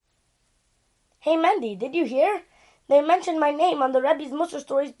Hey Mendy, did you hear? They mentioned my name on the Rebbe's Mussar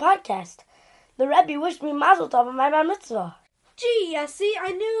Stories podcast. The Rebbe wished me mazel tov on my bar mitzvah. Gee, Yessie,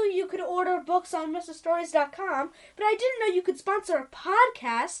 I knew you could order books on MrStories.com, but I didn't know you could sponsor a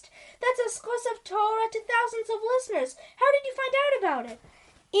podcast. That's exclusive Torah to thousands of listeners. How did you find out about it?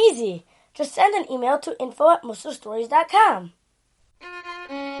 Easy. Just send an email to info@MussarStories.com.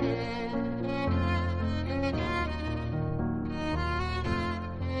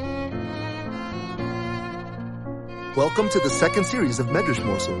 Welcome to the second series of Medrash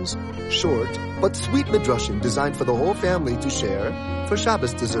Morsels, short but sweet midrashim designed for the whole family to share for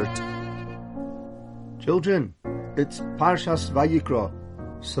Shabbos dessert. Children, it's Parshas VAYIKROH,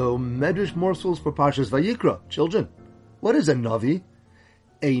 so Medrash Morsels for Parshas VAYIKROH. Children, what is a Navi?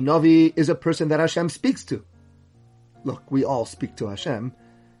 A Navi is a person that Hashem speaks to. Look, we all speak to Hashem,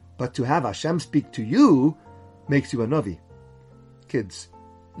 but to have Hashem speak to you makes you a Navi. Kids,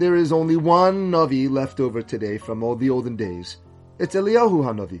 there is only one Navi left over today from all the olden days. It's Eliyahu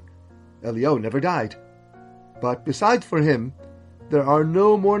HaNavi. Eliyahu never died. But besides for him, there are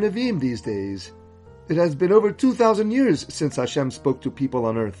no more Nevi'im these days. It has been over 2,000 years since Hashem spoke to people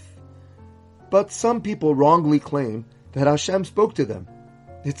on earth. But some people wrongly claim that Hashem spoke to them.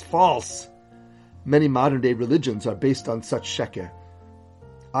 It's false. Many modern-day religions are based on such sheker.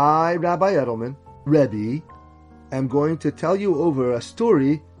 I, Rabbi Edelman, Rebbe, I'm going to tell you over a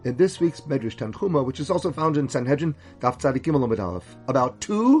story in this week's Medrash Tanchuma, which is also found in Sanhedrin, Daf Tzadik Gimel Amud Aleph, about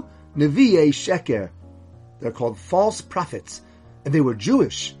two Nevi'ei Sheker. They're called false prophets, and they were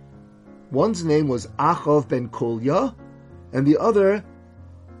Jewish. One's name was Achav ben Kolya, and the other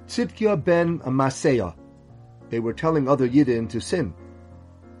Tzidkiah ben Maseah. They were telling other Yidden to sin.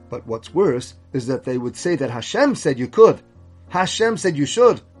 But what's worse is that they would say that Hashem said you could. Hashem said you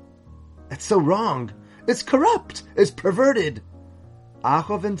should. It's so wrong. It's corrupt. It's perverted.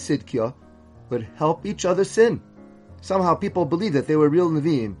 Achav and Tzidkiah would help each other sin. Somehow people believed that they were real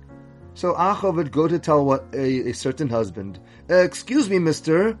Nevi'im. So Achav would go to tell a certain husband, "Excuse me,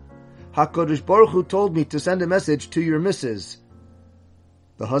 mister, HaKadosh Baruch Hu told me to send a message to your missus."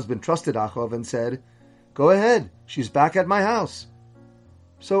 The husband trusted Achav and said, "Go ahead, she's back at my house."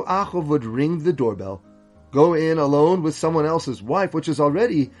 So Achav would ring the doorbell, go in alone with someone else's wife, which is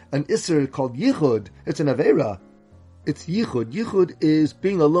already an Isser called Yichud. It's an Aveira. It's Yichud. Yichud is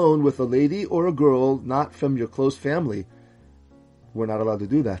being alone with a lady or a girl not from your close family. We're not allowed to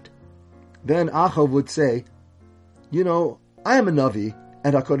do that. Then Achav would say, "You know, I am a Navi,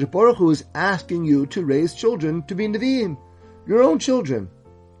 and HaKadosh Baruch Hu is asking you to raise children to be Nevi'im, your own children."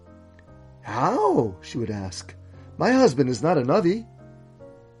 "How?" she would ask. "My husband is not a Navi."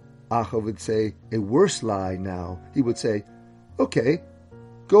 Achav would say a worse lie now. He would say, "Okay,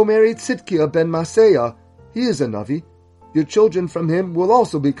 go marry Tzidkiah ben Maseah. He is a Navi. Your children from him will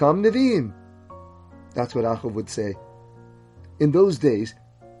also become Nevi'im." That's what Achav would say. In those days,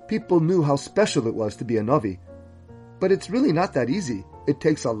 people knew how special it was to be a Navi. But it's really not that easy. It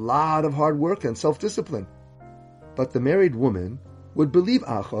takes a lot of hard work and self-discipline. But the married woman would believe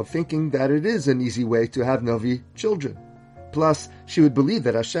Achav, thinking that it is an easy way to have Navi children. Plus, she would believe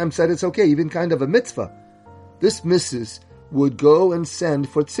that Hashem said it's okay, even kind of a mitzvah. This missus would go and send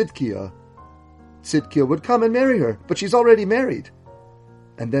for Tzidkiah. Tzidkiah would come and marry her, but she's already married.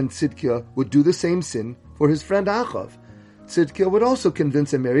 And then Tzidkiah would do the same sin for his friend Achav. Tzidkiah would also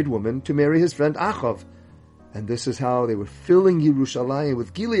convince a married woman to marry his friend Achav. And this is how they were filling Yerushalayim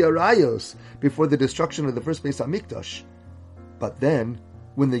with Gili Arayos before the destruction of the first Beis HaMikdash. But then,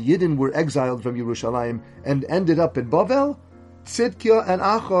 when the Yidden were exiled from Yerushalayim and ended up in Bavel, Tzidkiah and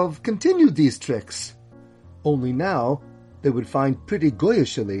Achav continued these tricks. Only now, they would find pretty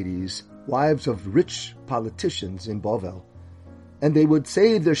Goyish ladies, wives of rich politicians in Bavel. And they would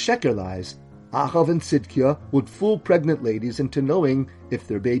say their sheker lies. Achav and Tzidkiah would fool pregnant ladies into knowing if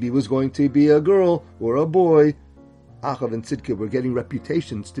their baby was going to be a girl or a boy. Achav and Tzidkiah were getting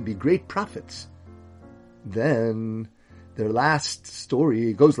reputations to be great prophets. Then their last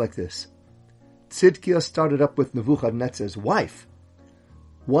story goes like this. Tzidkiah started up with Nebuchadnezzar's wife.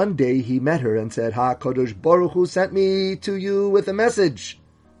 One day he met her and said, HaKadosh Baruch Hu sent me to you with a message.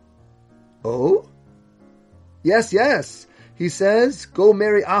 Oh? Yes. He says, go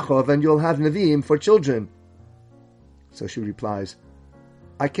marry Achav and you'll have Nevi'im for children. So she replies,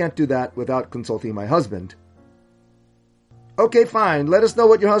 I can't do that without consulting my husband. Okay, fine. Let us know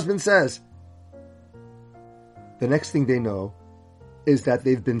what your husband says. The next thing they know is that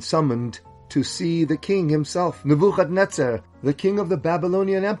they've been summoned to see the king himself, Nebuchadnezzar, the king of the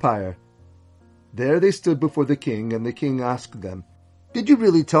Babylonian Empire. There they stood before the king, and the king asked them, Did you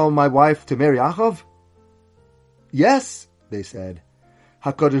really tell my wife to marry Achav? Yes, they said.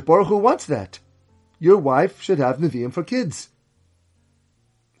 HaKadosh Baruch Hu wants that. your wife should have Nevi'im for kids.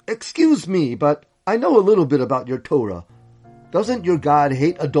 Excuse me, but I know a little bit about your Torah. Doesn't your God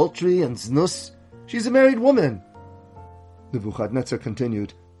hate adultery and znus? She's a married woman. Nebuchadnezzar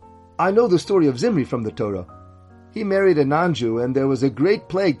continued, I know the story of Zimri from the Torah. He married a non-Jew, and there was a great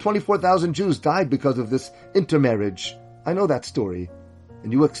plague. 24,000 Jews died because of this intermarriage. I know that story.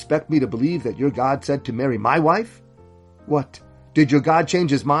 And you expect me to believe that your God said to marry my wife? What, did your God change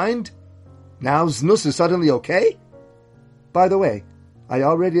his mind? Now znus is suddenly okay? By the way, I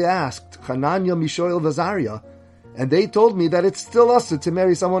already asked Hananiah, Mishael, and Azariah, and they told me that it's still usher to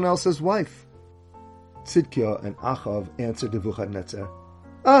marry someone else's wife. Tzidkiah and Achav answered Nebuchadnezzar,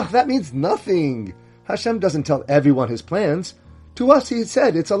 that means nothing. Hashem doesn't tell everyone his plans. To us he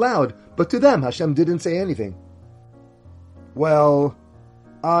said it's allowed, but to them Hashem didn't say anything. Well,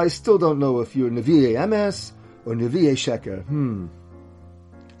 I still don't know if you're Nevi'e Emes or Nevi'e Sheker.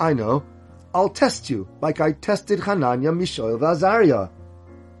 I know. I'll test you like I tested Hananiah, Mishael, and Azariah.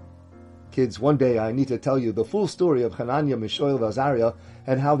 Kids, one day I need to tell you the full story of Hananiah, Mishael, and Azariah,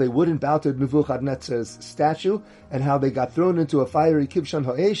 and how they wouldn't bow to Nebuchadnezzar's statue, and how they got thrown into a fiery Kibshan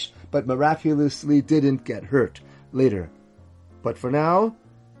Ha'esh, but miraculously didn't get hurt later. But for now,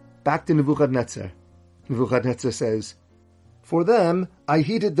 back to Nebuchadnezzar. Nebuchadnezzar says, For them, I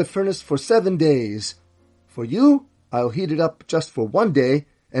heated the furnace for 7 days. For you, I'll heat it up just for 1 day,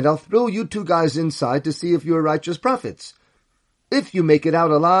 and I'll throw you 2 guys inside to see if you're righteous prophets. If you make it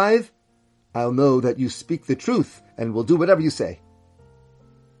out alive, I'll know that you speak the truth and will do whatever you say.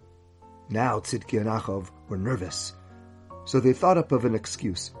 Now Tzidkiah and Achav were nervous, so they thought up of an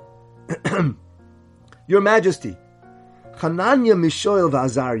excuse. Your Majesty, Hananiah, Mishael, and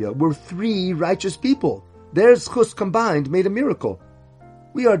Azariah were 3 righteous people. Their zchus combined made a miracle.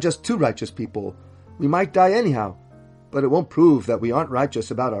 We are just 2 righteous people. We might die anyhow, but it won't prove that we aren't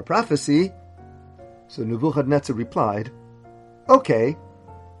righteous about our prophecy. So Nebuchadnezzar replied, Okay,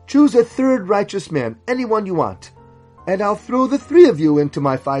 choose a 3rd righteous man, anyone you want, and I'll throw the 3 of you into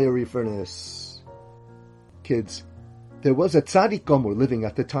my fiery furnace. Kids, there was a tzaddik gomer living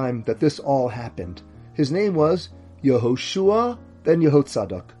at the time that this all happened. His name was Yehoshua ben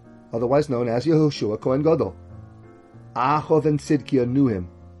Yehotzadok, otherwise known as Yehoshua Cohen Gadol. Achav and Tzidkiah knew him,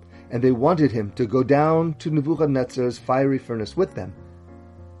 and they wanted him to go down to Nebuchadnezzar's fiery furnace with them.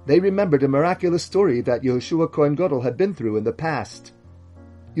 They remembered a miraculous story that Yehoshua Cohen Gadol had been through in the past.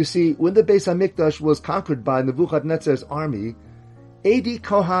 You see, when the Beis HaMikdash was conquered by Nebuchadnezzar's army, 80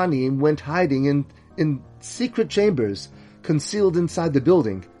 Kohanim went hiding in secret chambers, concealed inside the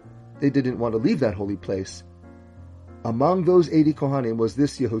building. They didn't want to leave that holy place. Among those 80 Kohanim was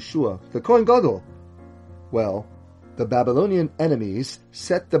this Yehoshua, the Kohen Gadol. Well, the Babylonian enemies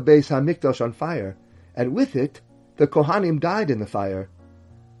set the Beis HaMikdash on fire, and with it, the Kohanim died in the fire.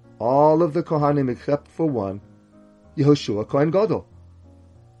 All of the Kohanim except for one, Yehoshua Kohen Gadol.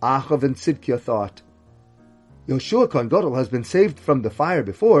 Achav and Tzidkiah thought, Yehoshua Kohen Gadol has been saved from the fire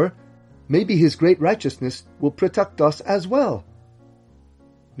before. Maybe his great righteousness will protect us as well.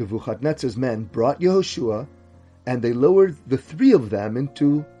 Nebuchadnezzar's men brought Yehoshua, and they lowered the 3 of them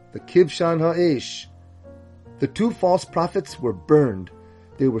into the Kibshan Ha'esh. The 2 false prophets were burned,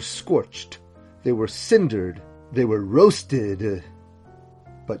 they were scorched, they were cindered, they were roasted.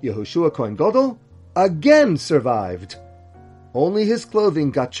 But Yehoshua Kohen Gadol again survived. Only his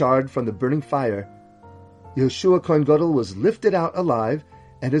clothing got charred from the burning fire. Yehoshua Kohen Gadol was lifted out alive,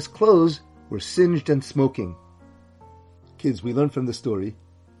 and his clothes were singed and smoking. Kids, we learn from the story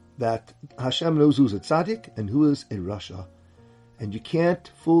that Hashem knows who's a tzaddik and who is a rasha, and you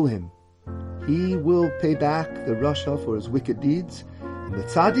can't fool him. He will pay back the rasha for his wicked deeds, and the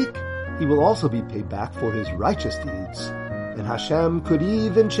tzaddik, he will also be paid back for his righteous deeds. And Hashem could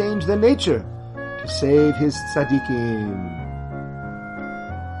even change the nature to save his tzaddikim.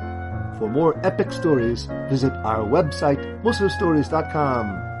 For more epic stories, visit our website,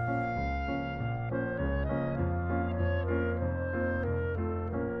 musarstories.com.